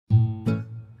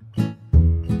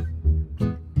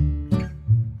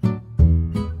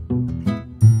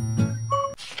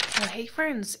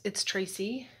friends, it's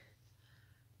Tracy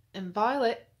and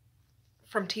Violet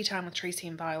from Tea Time with Tracy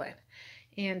and Violet.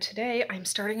 And today I'm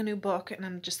starting a new book, and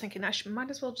I'm just thinking I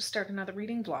might as well just start another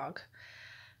reading vlog.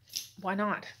 Why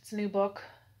not? It's a new book,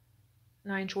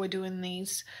 and I enjoy doing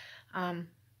these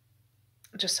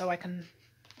just so I can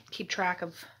keep track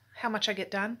of how much I get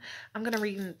done. I'm going to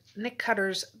read Nick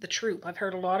Cutter's The Troop. I've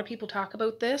heard a lot of people talk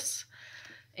about this,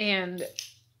 and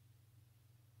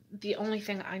the only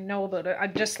thing I know about it,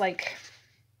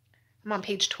 I'm on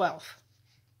page 12.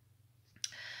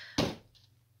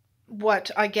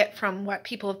 What I get from what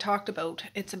people have talked about,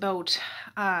 it's about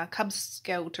Cub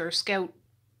Scout or Scout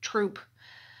troop,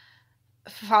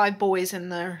 5 boys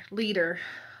and their leader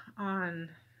in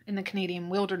the Canadian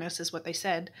wilderness is what they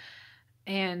said.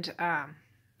 And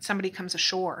somebody comes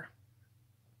ashore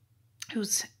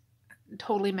who's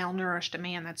totally malnourished, a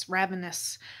man that's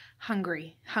ravenous,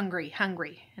 hungry,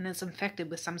 and is infected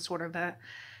with some sort of a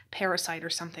parasite or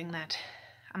something that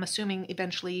I'm assuming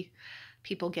eventually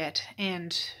people get,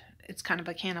 and it's kind of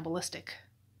a cannibalistic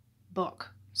book.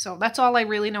 So that's all I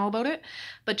really know about it.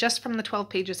 But just from the 12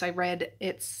 pages I read,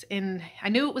 I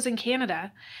knew it was in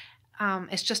Canada.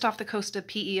 It's just off the coast of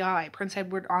PEI, Prince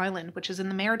Edward Island, which is in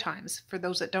the Maritimes. For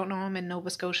those that don't know, I'm in Nova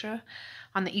Scotia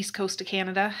on the east coast of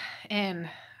Canada. And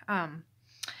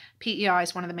PEI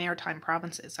is one of the maritime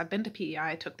provinces. I've been to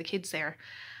PEI. I took the kids there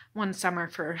one summer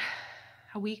for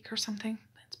a week or something.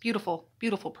 It's beautiful,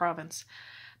 beautiful province.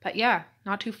 But yeah,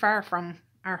 not too far from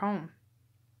our home.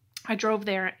 I drove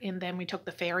there, and then we took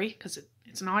the ferry because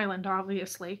it's an island,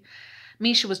 obviously.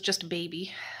 Misha was just a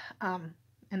baby, and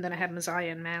then I had Messiah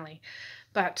and Mally.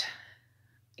 But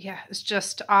yeah, it's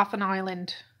just off an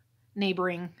island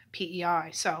neighboring PEI.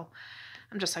 So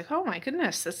I'm just like, oh my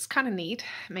goodness, this is kind of neat.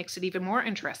 It makes it even more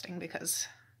interesting because,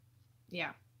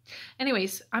 yeah.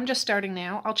 Anyways, I'm just starting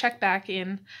now. I'll check back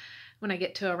in when I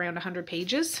get to around 100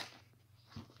 pages.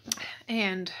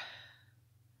 And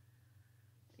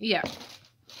yeah,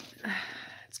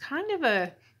 it's kind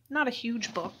of not a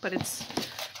huge book, but it's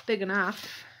big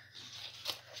enough.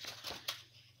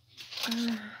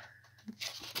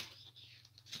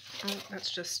 That's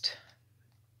just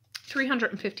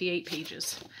 358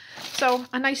 pages. So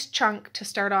a nice chunk to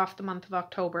start off the month of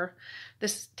October.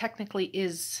 This technically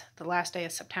is the last day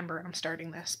of September, and I'm starting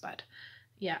this, but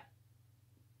yeah.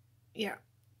 Yeah,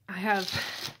 I'm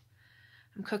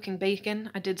cooking bacon.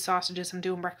 I did sausages. I'm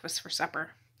doing breakfast for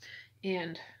supper.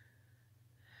 And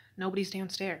nobody's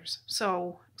downstairs.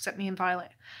 So, except me and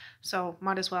Violet. So,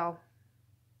 might as well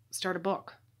start a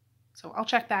book. So, I'll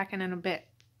check back in a bit.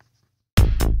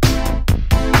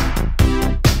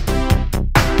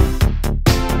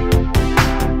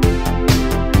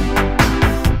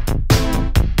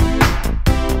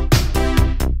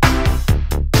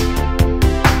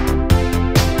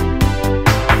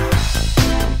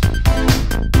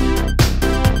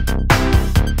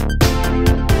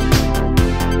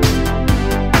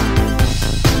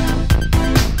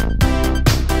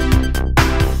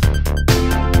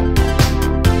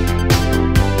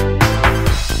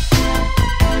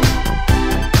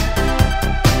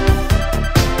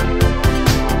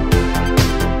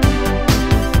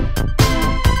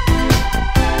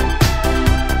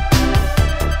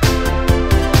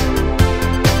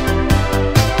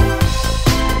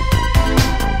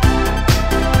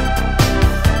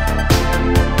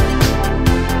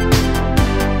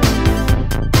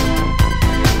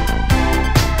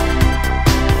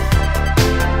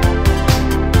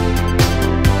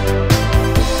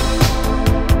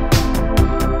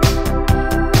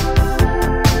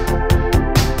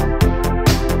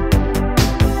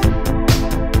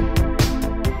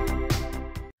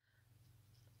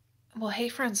 Well, hey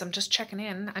friends, I'm just checking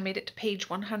in. I made it to page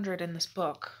 100 in this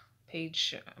book.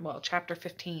 Chapter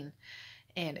 15.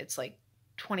 And it's like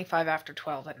 25 after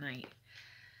 12 at night.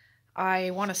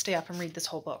 I want to stay up and read this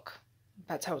whole book.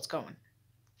 That's how it's going.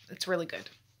 It's really good.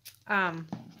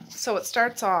 So it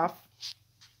starts off,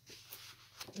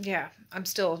 yeah, I'm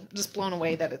still just blown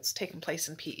away that it's taking place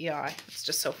in PEI. It's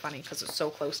just so funny because it's so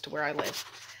close to where I live.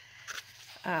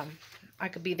 I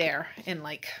could be there in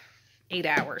like 8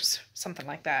 hours, something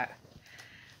like that.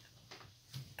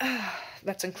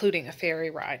 That's including a ferry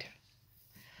ride.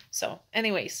 So,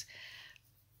 anyways,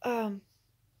 yeah,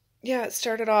 it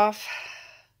started off,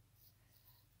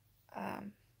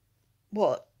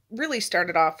 well, it really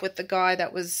started off with the guy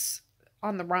that was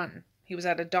on the run. He was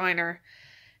at a diner,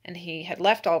 and he had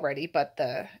left already, but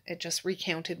it just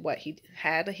recounted what he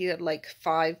had. He had like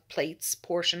 5 plates,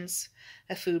 portions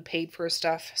of food, paid for his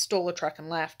stuff, stole a truck and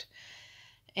left.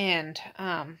 And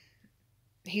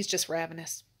he's just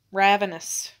ravenous.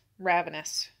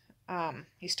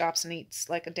 He stops and eats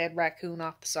like a dead raccoon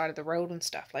off the side of the road and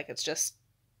stuff. Like, it's just,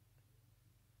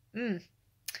 and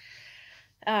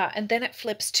then it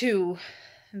flips to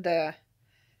the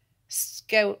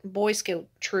Boy Scout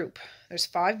troop. There's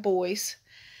 5 boys.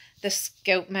 The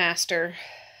Scoutmaster,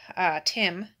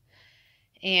 Tim,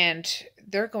 and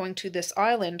they're going to this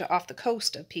island off the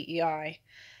coast of PEI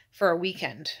for a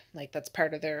weekend. Like, that's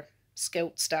part of their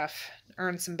scout stuff.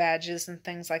 Earn some badges and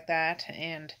things like that.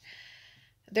 And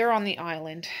they're on the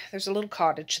island. There's a little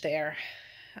cottage there.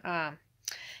 And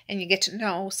you get to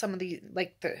know some of the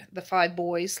 5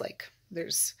 boys. Like,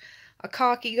 there's a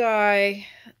cocky guy,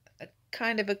 a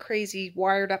kind of a crazy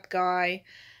wired up guy,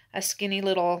 a skinny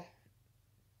little,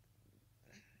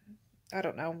 I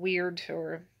don't know, weird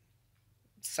or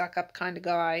suck up kind of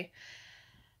guy,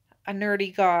 a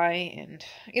nerdy guy, and,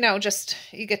 just,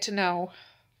 you get to know.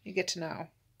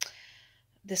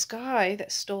 This guy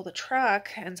that stole the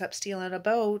truck ends up stealing a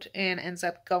boat and ends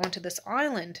up going to this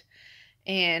island,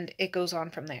 and it goes on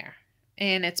from there.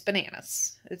 And it's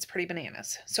bananas. It's pretty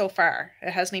bananas so far.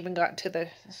 It hasn't even gotten to the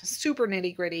super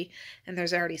nitty gritty, and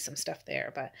there's already some stuff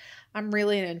there, but I'm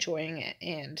really enjoying it,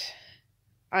 and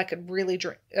I could really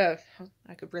drink that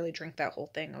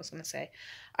whole thing. I was going to say,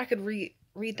 I could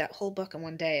read that whole book in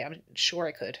one day. I'm sure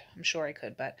I could,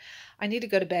 but I need to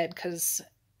go to bed because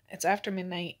it's after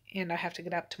midnight and I have to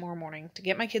get up tomorrow morning to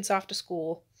get my kids off to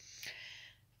school.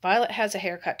 Violet has a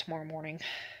haircut tomorrow morning,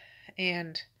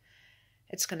 and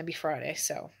it's going to be Friday,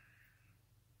 so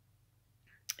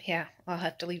yeah, I'll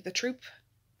have to leave the troop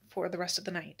for the rest of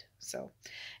the night. So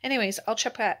anyways, I'll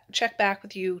check back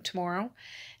with you tomorrow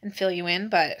and fill you in,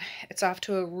 but it's off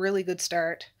to a really good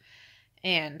start,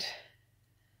 and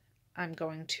I'm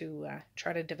going to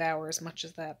try to devour as much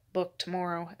of that book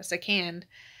tomorrow as I can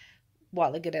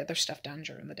while I get other stuff done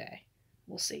during the day.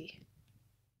 We'll see.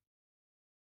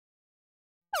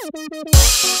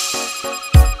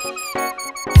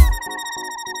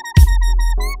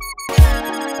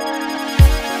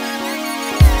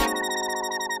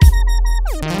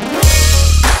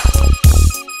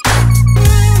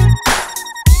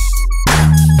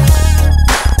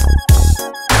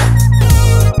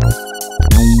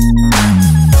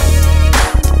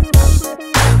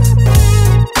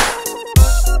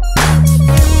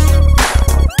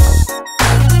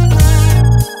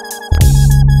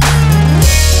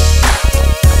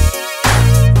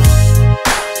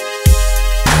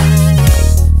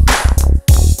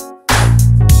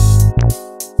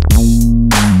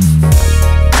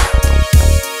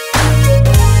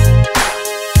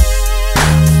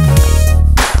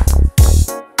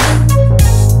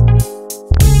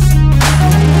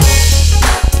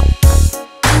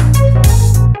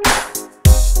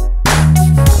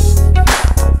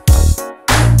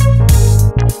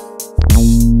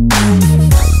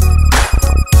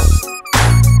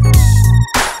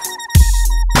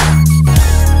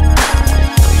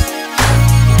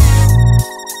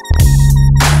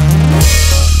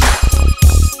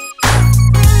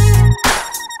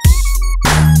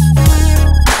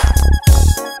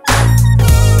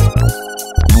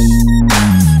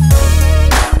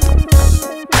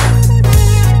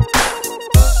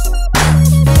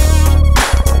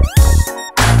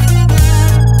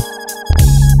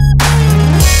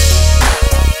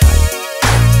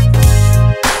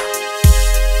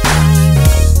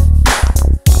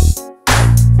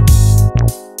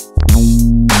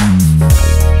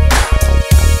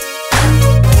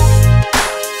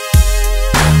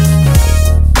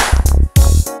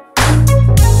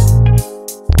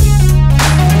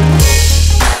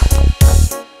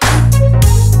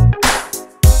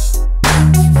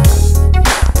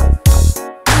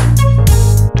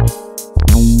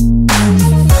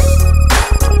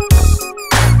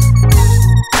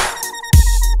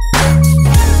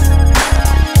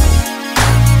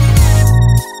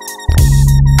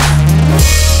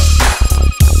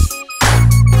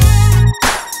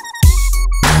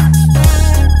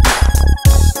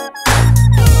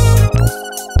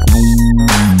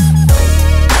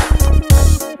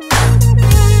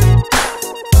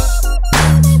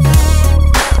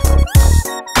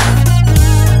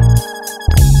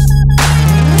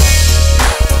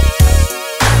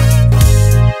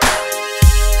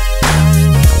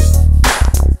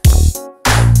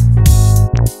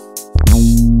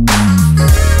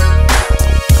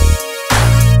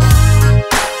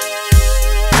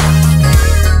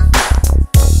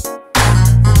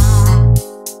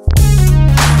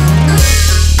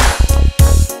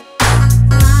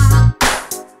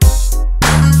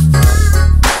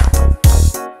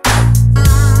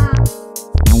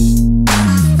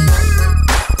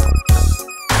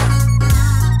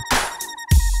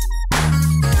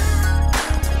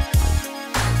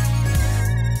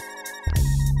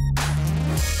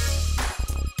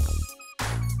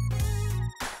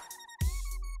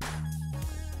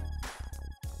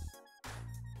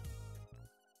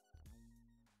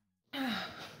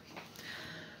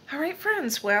 right,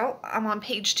 friends. Well, I'm on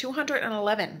page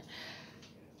 211.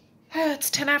 It's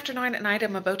 10 after 9 at night.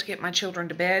 I'm about to get my children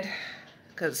to bed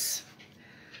because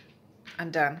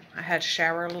I'm done. I had a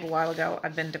shower a little while ago.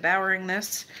 I've been devouring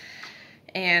this,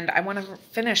 and I want to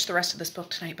finish the rest of this book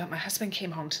tonight, but my husband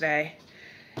came home today,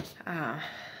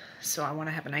 so I want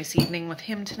to have a nice evening with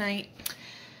him tonight.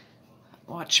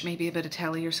 Watch maybe a bit of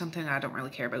telly or something. I don't really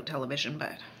care about television,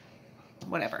 but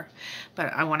whatever.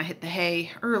 But I want to hit the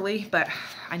hay early, but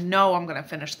I know I'm going to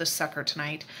finish this sucker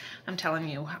tonight. I'm telling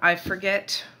you, I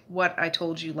forget what I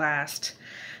told you last.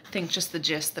 I think just the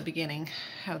gist, the beginning,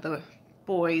 how the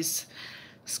boys,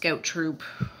 scout troop,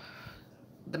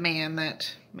 the man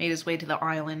that made his way to the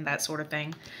island, that sort of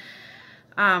thing.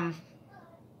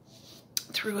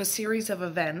 Through a series of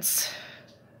events,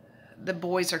 the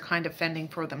boys are kind of fending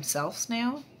for themselves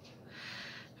now.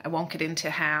 I won't get into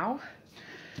how.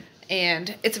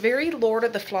 And it's very Lord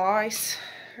of the Flies,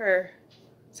 or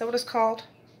is that what it's called?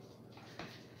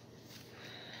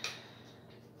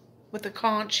 With the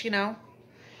conch, you know,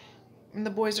 and the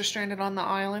boys are stranded on the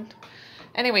island.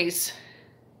 Anyways,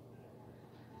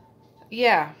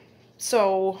 yeah,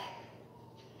 so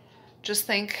just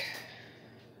think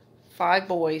 5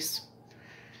 boys.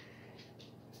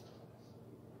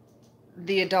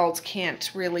 The adults can't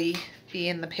really be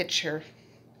in the picture.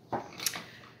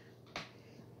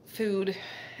 Food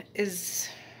is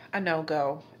a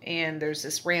no-go, and there's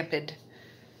this rampant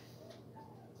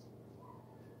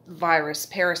virus,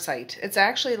 parasite. It's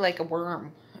actually like a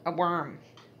worm,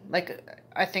 like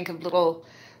I think of little,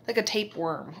 like a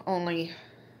tapeworm, only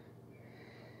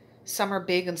some are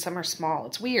big and some are small.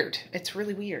 It's weird. It's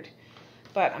really weird.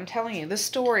 But I'm telling you, this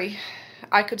story,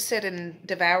 I could sit and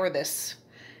devour this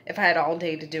if I had all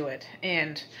day to do it.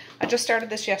 And I just started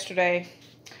this yesterday.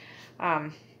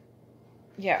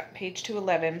 Yeah, page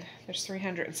 211. There's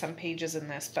 300 and some pages in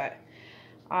this, but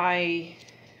I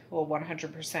will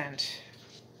 100%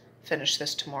 finish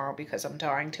this tomorrow because I'm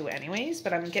dying to anyways,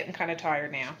 but I'm getting kind of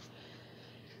tired now.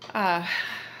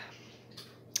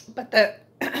 But the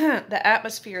the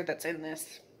atmosphere that's in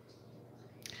this,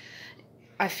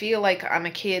 I feel like I'm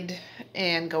a kid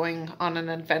and going on an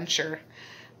adventure.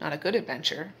 Not a good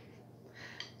adventure,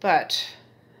 but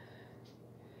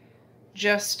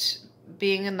just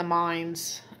being in the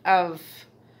minds of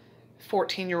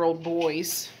 14-year-old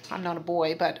boys. I'm not a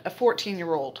boy, but a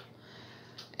 14-year-old,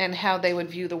 and how they would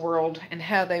view the world and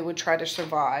how they would try to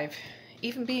survive,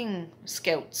 even being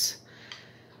scouts.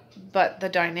 But the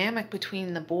dynamic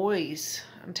between the boys,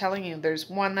 I'm telling you, there's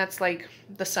one that's like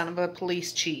the son of a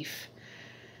police chief.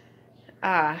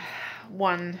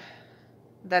 One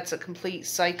that's a complete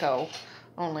psycho,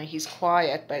 only he's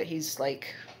quiet, but he's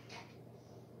like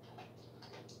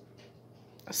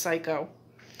a psycho.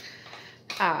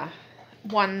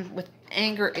 One with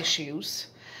anger issues.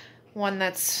 One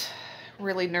that's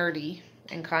really nerdy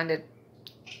and kind of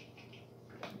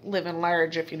living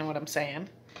large, if you know what I'm saying.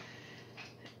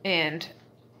 And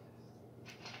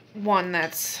one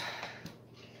that's,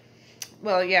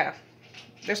 well, yeah,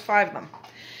 there's 5 of them.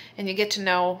 And you get to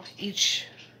know each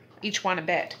one a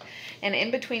bit. And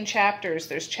in between chapters,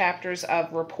 there's chapters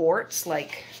of reports,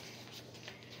 like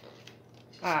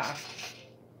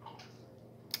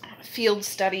field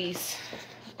studies,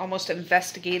 almost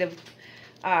investigative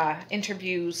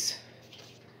interviews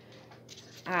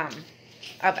of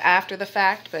after the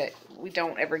fact, but we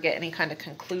don't ever get any kind of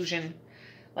conclusion.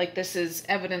 Like this is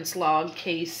evidence log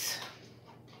case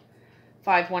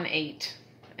 518,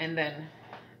 and then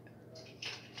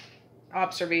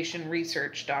observation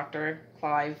research Dr.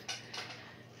 Clive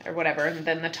or whatever, and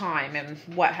then the time and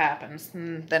what happens,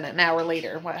 and then an hour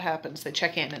later what happens, they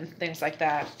check in and things like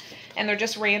that. And they're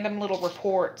just random little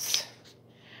reports,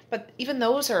 but even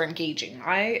those are engaging.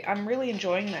 I'm really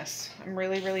enjoying this. I'm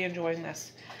really enjoying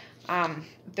this.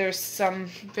 There's some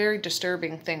very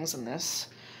disturbing things in this.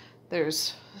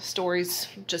 There's stories,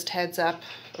 just heads up,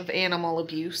 of animal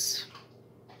abuse.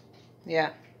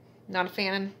 Yeah, not a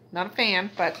fan,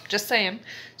 but just saying,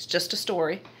 it's just a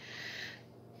story.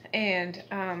 And,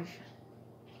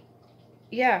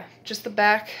 yeah, just the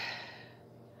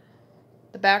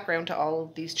background to all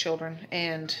of these children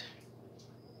and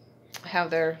how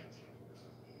their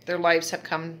lives have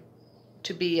come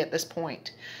to be at this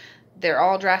point. They're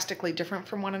all drastically different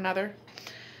from one another,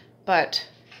 but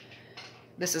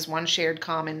this is one shared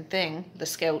common thing, the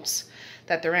scouts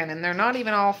that they're in. And they're not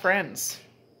even all friends.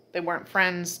 They weren't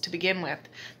friends to begin with.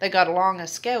 They got along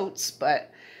as scouts,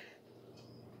 but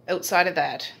outside of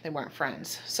that, they weren't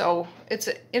friends. So it's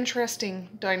an interesting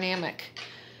dynamic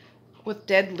with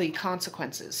deadly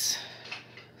consequences.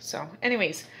 So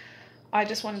anyways, I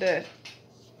just wanted to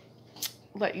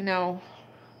let you know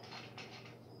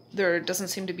There doesn't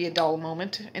seem to be a dull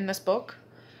moment in this book.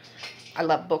 I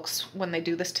love books when they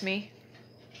do this to me.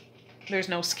 There's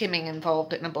no skimming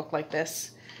involved in a book like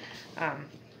this.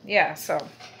 Yeah, so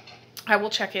I will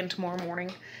check in tomorrow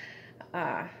morning.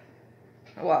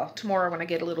 Well, tomorrow when I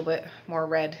get a little bit more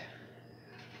read.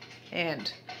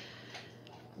 And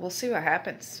we'll see what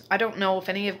happens. I don't know if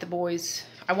any of the boys...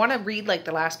 I want to read like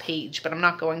the last page, but I'm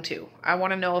not going to. I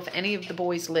want to know if any of the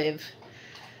boys live.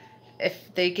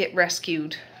 If they get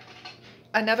rescued.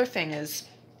 Another thing is,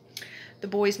 the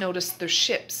boys notice there's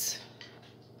ships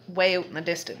way out in the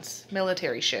distance.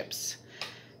 Military ships.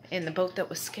 In the boat that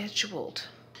was scheduled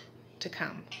to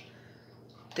come.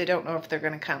 They don't know if they're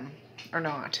going to come or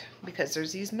not. Because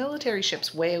there's these military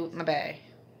ships way out in the bay.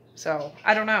 So,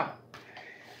 I don't know.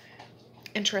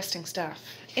 Interesting stuff.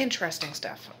 Interesting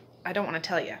stuff. I don't want to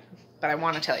tell you, but I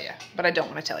want to tell you, but I don't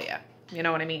want to tell you. You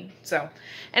know what I mean? So,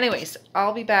 anyways,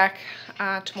 I'll be back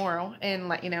tomorrow and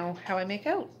let you know how I make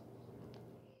out.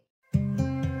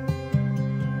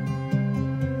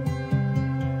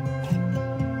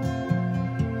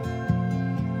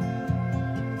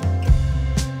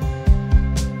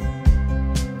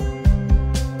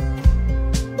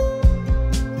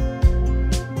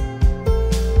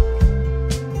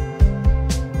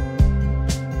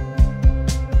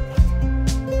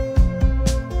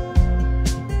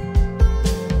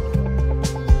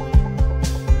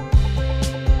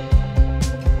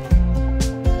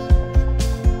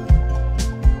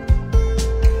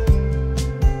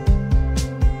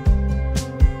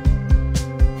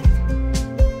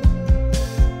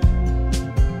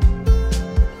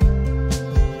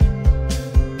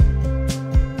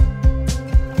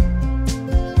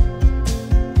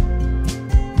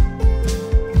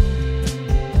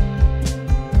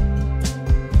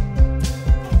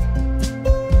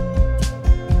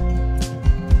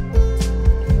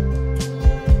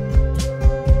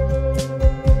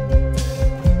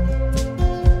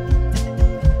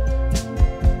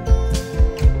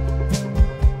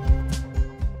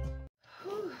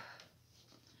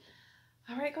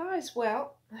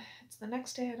 Well, it's the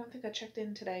next day. I don't think I checked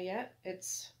in today yet.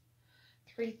 It's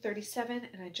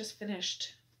 3:37 and I just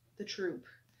finished the troop.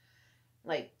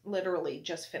 Like, literally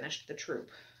just finished the troop.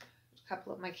 A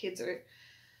couple of my kids are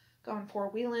gone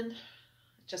four-wheeling.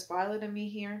 Just Violet and me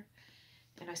here.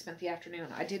 And I spent the afternoon.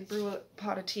 I did brew a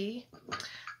pot of tea. I've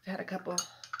had a couple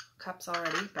cups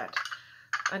already, but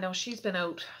I know she's been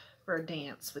out for a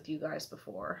dance with you guys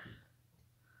before.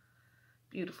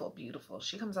 Beautiful, beautiful.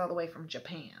 She comes all the way from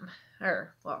Japan.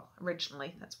 Or, well,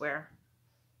 originally, that's where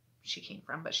she came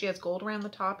from. But she has gold around the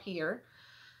top here.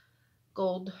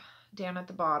 Gold down at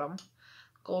the bottom.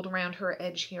 Gold around her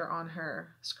edge here on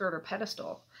her skirt or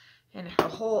pedestal. And her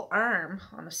whole arm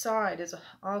on the side is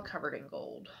all covered in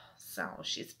gold. So,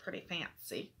 she's pretty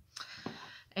fancy.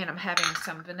 And I'm having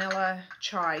some vanilla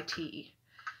chai tea.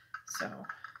 So,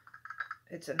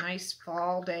 it's a nice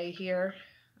fall day here.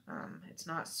 It's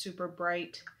not super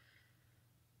bright.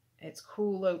 It's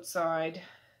cool outside.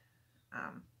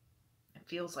 It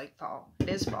feels like fall. It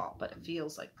is fall, but it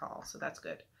feels like fall, so that's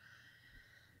good.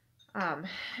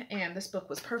 And this book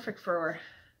was perfect for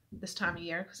this time of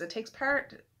year because it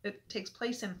takes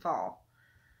place in fall.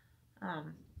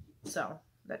 So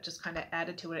that just kind of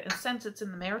added to it. And since it's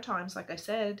in the Maritimes, like I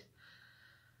said,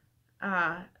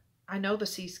 I know the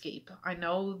seascape, I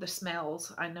know the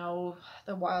smells, I know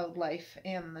the wildlife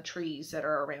and the trees that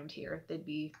are around here. They'd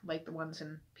be like the ones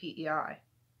in PEI.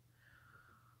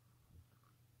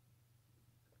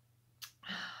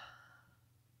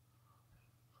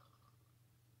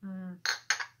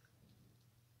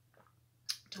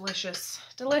 Delicious,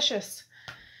 delicious.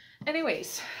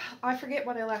 Anyways, I forget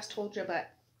what I last told you, but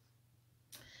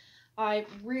I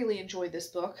really enjoyed this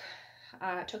book.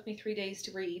 It took me 3 days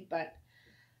to read, but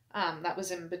that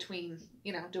was in between,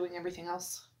 you know, doing everything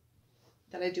else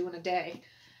that I do in a day.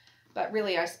 But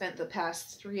really, I spent the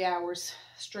past 3 hours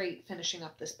straight finishing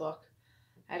up this book.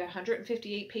 I had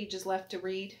 158 pages left to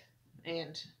read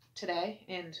today,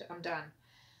 and I'm done.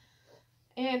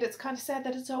 And it's kind of sad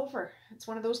that it's over. It's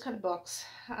one of those kind of books.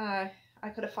 I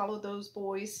could have followed those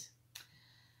boys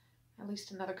at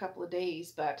least another couple of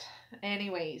days, but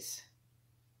anyways,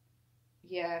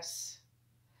 yes.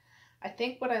 I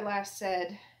think what I last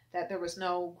said, that there was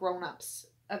no grown-ups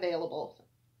available.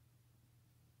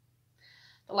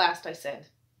 The last I said.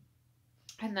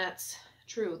 And that's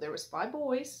true. There was 5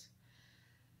 boys.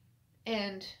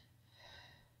 And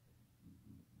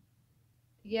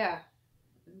yeah,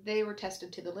 they were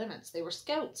tested to the limits. They were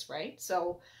scouts, right?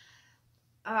 So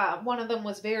one of them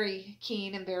was very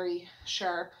keen and very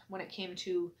sharp when it came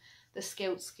to the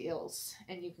scout skills.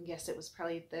 And you can guess it was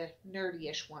probably the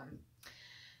nerdy-ish one.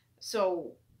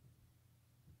 So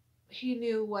he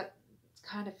knew what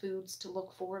kind of foods to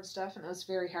look for and stuff, and it was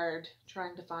very hard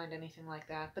trying to find anything like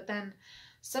that. But then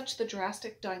such the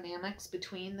drastic dynamics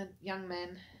between the young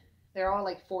men, they're all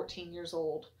like 14 years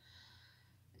old.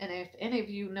 And if any of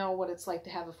you know what it's like to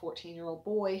have a 14-year-old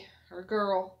boy or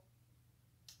girl,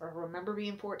 or remember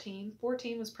being 14,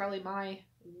 14 was probably my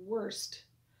worst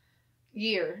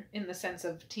year in the sense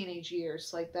of teenage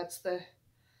years. Like, that's the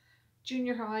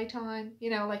junior high time, you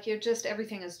know, like, you're just,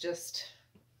 everything is just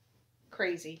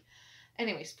crazy.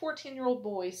 Anyways, 14-year-old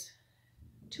boys,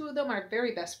 two of them are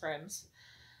very best friends.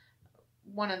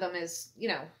 One of them is, you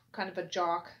know, kind of a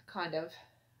jock, kind of.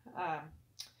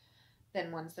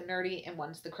 Then one's the nerdy and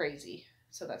one's the crazy.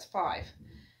 So that's 5.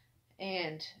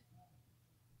 And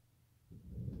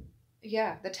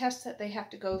yeah, the tests that they have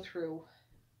to go through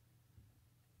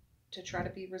to try to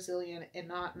be resilient and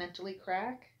not mentally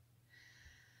crack.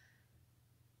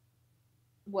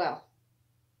 Well,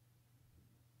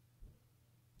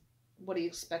 what do you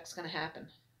expect is going to happen?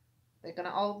 They're going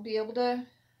to all be able to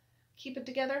keep it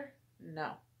together?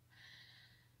 No.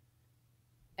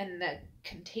 And the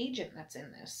contagion that's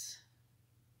in this,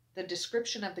 the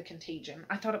description of the contagion,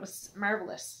 I thought it was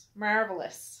marvelous.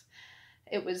 Marvelous.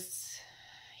 It was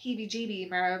heebie-jeebie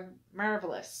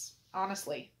marvelous,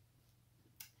 honestly.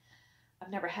 I've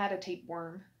never had a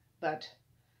tapeworm, but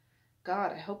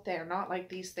God, I hope they are not like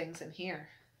these things in here.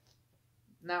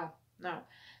 No, no.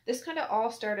 This kind of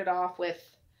all started off with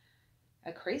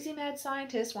a crazy mad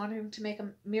scientist wanting to make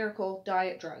a miracle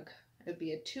diet drug. It would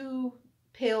be a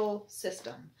 2-pill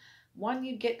system. One,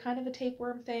 you'd get kind of a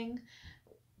tapeworm thing.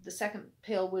 The second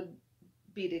pill would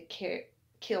be to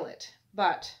kill it.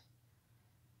 But,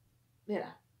 yeah,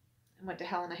 I went to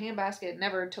hell in a handbasket. It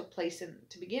never took place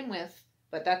to begin with,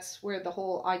 but that's where the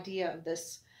whole idea of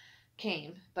this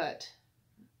came. But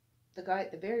the guy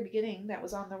at the very beginning that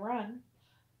was on the run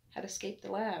had escaped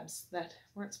the labs that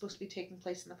weren't supposed to be taking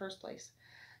place in the first place.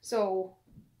 So,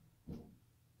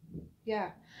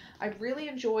 yeah, I really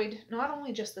enjoyed not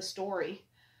only just the story,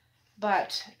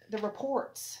 but the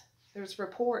reports. There's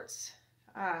reports,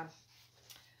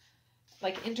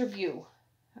 like interview,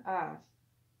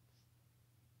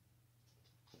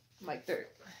 like I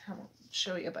won't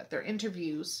show you, but they're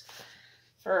interviews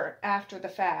for after the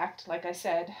fact, like I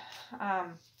said,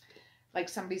 like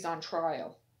somebody's on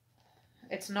trial.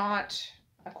 It's not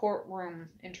a courtroom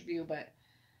interview, but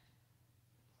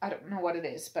I don't know what it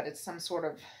is, but it's some sort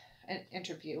of an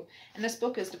interview. And this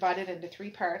book is divided into 3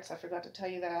 parts. I forgot to tell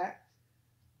you that.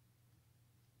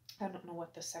 I don't know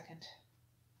what the second.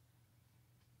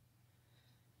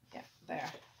 Yeah, there.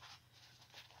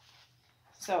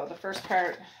 So the first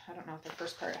part, I don't know if the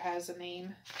first part has a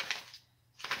name.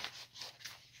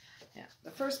 Yeah,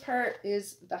 the first part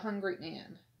is The Hungry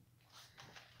Man.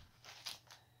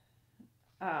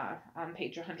 On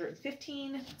page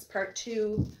 115, it's part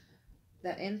 2,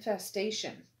 The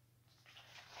Infestation.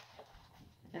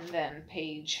 And then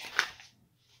page,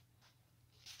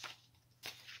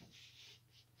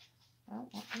 oh,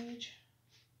 what page?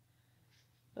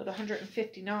 About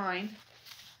 159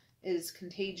 is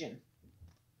Contagion.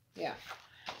 Yeah,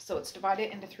 so it's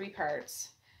divided into 3 parts.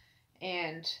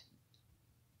 And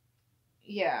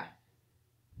yeah,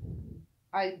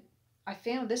 I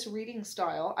found this reading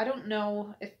style, I don't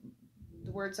know if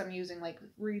the words I'm using, like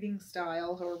reading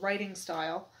style or writing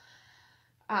style,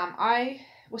 I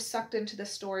was sucked into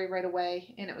this story right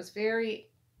away, and it was very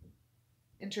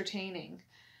entertaining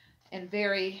and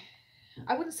very,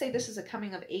 I wouldn't say this is a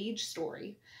coming of age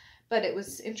story, but it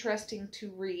was interesting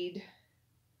to read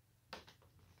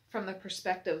from the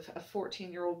perspective of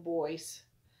 14-year-old boys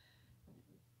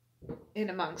in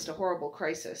amongst a horrible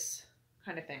crisis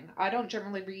kind of thing. I don't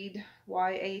generally read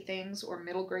YA things or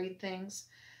middle grade things.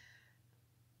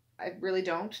 I really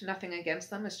don't. Nothing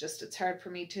against them. It's just, it's hard for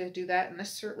me to do that. And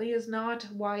this certainly is not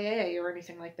YA or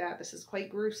anything like that. This is quite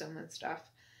gruesome and stuff.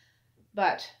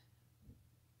 But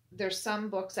there's some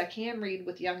books I can read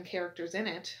with young characters in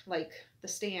it, like The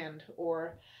Stand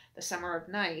or The Summer of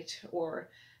Night or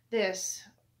this,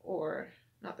 or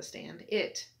not The Stand,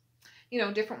 It. You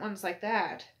know, different ones like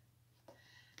that.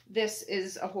 This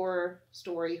is a horror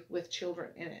story with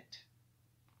children in it.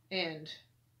 And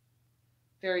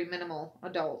very minimal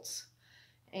adults.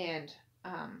 And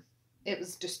it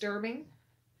was disturbing.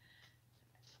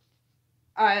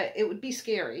 It would be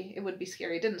scary. It would be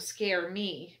scary. It didn't scare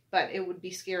me, but it would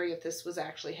be scary if this was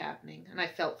actually happening. And I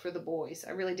felt for the boys.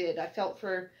 I really did. I felt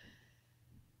for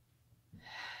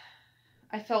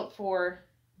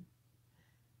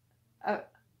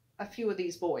a few of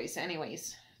these boys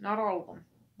anyways. Not all of them.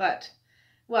 But,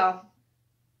 well,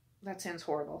 that sounds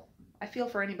horrible. I feel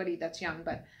for anybody that's young,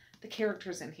 but the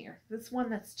characters in here. This one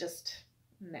that's just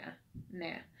nah.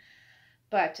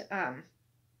 But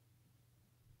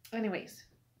anyways,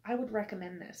 I would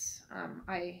recommend this.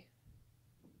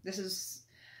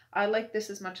 I like this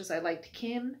as much as I liked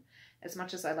Kim, as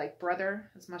much as I liked Brother,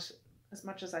 as much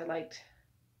as I liked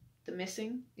The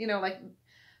Missing. You know, like,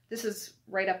 this is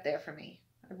right up there for me.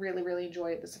 I really, really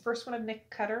enjoy it. It's the first one of Nick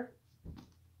Cutter.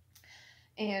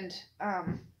 And I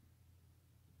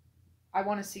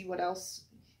want to see what else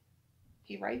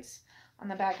he writes. On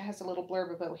the back, it has a little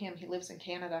blurb about him. He lives in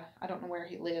Canada. I don't know where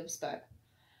he lives, but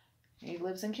he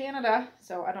lives in Canada.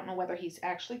 So I don't know whether he's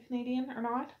actually Canadian or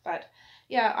not. But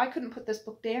yeah, I couldn't put this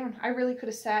book down. I really could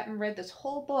have sat and read this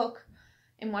whole book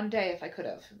in one day if I could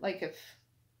have. Like, if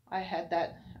I had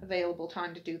that available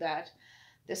time to do that.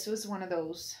 This was one of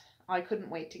those. I couldn't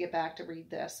wait to get back to read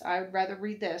this. I would rather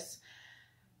read this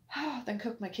than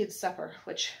cook my kids' supper,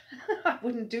 which I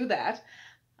wouldn't do that.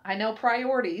 I know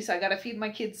priorities. I got to feed my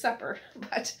kids supper.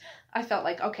 But I felt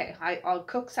like, okay, I'll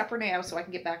cook supper now so I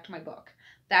can get back to my book.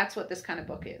 That's what this kind of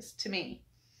book is to me.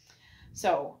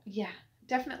 So, yeah,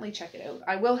 definitely check it out.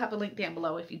 I will have a link down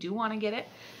below if you do want to get it.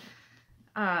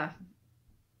 And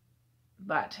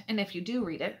if you do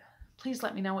read it, please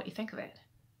let me know what you think of it.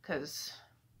 Because,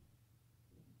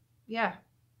 yeah,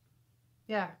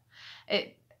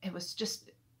 it was just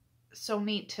so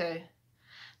neat to,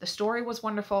 the story was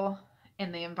wonderful,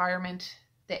 and the environment,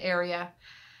 the area,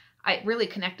 it really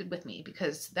connected with me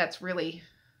because that's really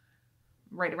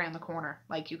right around the corner.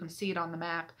 Like, you can see it on the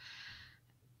map.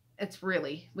 It's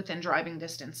really within driving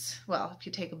distance. Well, if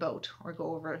you take a boat or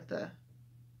go over the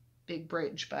big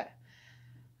bridge, but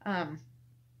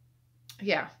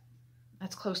yeah,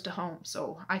 that's close to home.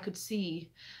 So I could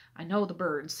see, I know the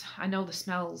birds, I know the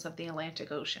smells of the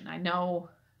Atlantic Ocean. I know,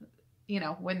 you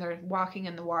know, when they're walking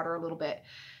in the water a little bit,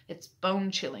 it's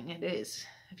bone chilling. It is.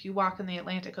 If you walk in the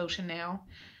Atlantic Ocean now,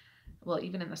 well,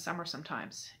 even in the summer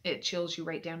sometimes, it chills you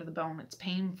right down to the bone. It's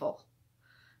painful.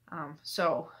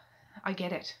 So I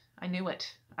get it. I knew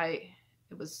it.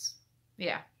 It was,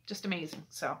 yeah, just amazing.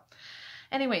 So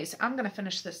anyways, I'm going to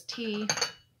finish this tea.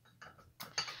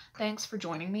 Thanks for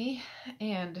joining me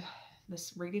and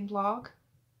this reading vlog.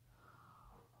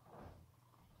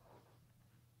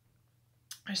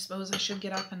 I suppose I should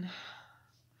get up and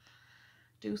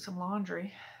do some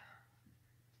laundry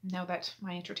now that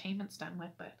my entertainment's done with,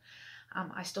 but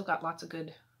I still got lots of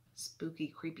good spooky,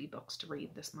 creepy books to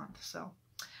read this month, so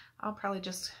I'll probably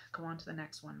just go on to the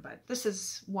next one. But this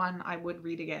is one I would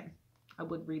read again. I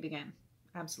would read again.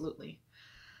 Absolutely.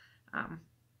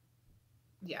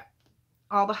 Yeah.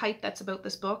 All the hype that's about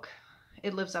this book,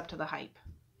 it lives up to the hype.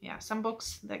 Yeah, some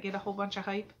books that get a whole bunch of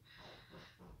hype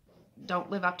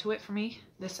don't live up to it for me.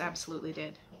 This absolutely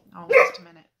did. Oh, just a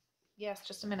minute. Yes,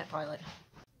 just a minute, Violet.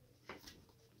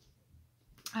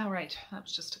 All right, that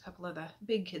was just a couple of the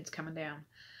big kids coming down.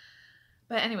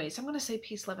 But anyways, I'm going to say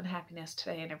peace, love, and happiness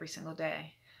today and every single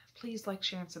day. Please like,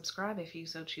 share, and subscribe if you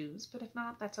so choose. But if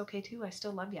not, that's okay too. I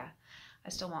still love ya. I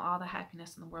still want all the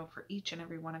happiness in the world for each and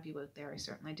every one of you out there. I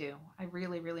certainly do. I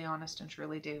really, really honest and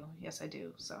truly do. Yes, I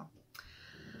do. So,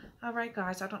 all right,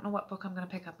 guys. I don't know what book I'm going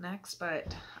to pick up next,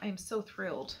 but I am so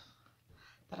thrilled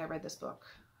that I read this book.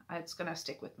 It's going to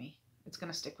stick with me. It's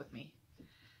going to stick with me.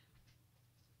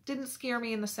 Didn't scare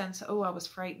me in the sense, oh, I was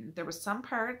frightened. There was some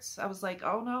parts I was like,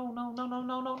 oh, no, no, no, no,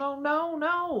 no, no, no, no,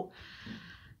 no.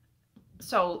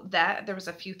 So that, there was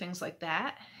a few things like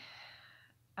that.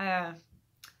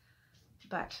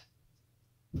 But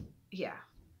yeah,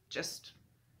 just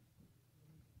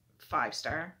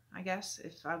 5-star, I guess,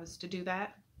 if I was to do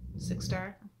that.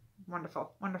 6-star.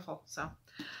 Wonderful, wonderful. So,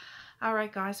 all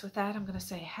right, guys, with that, I'm going to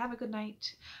say have a good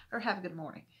night or have a good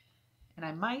morning. And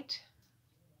I might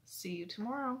see you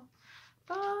tomorrow.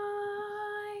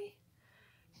 Bye.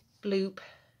 Bloop.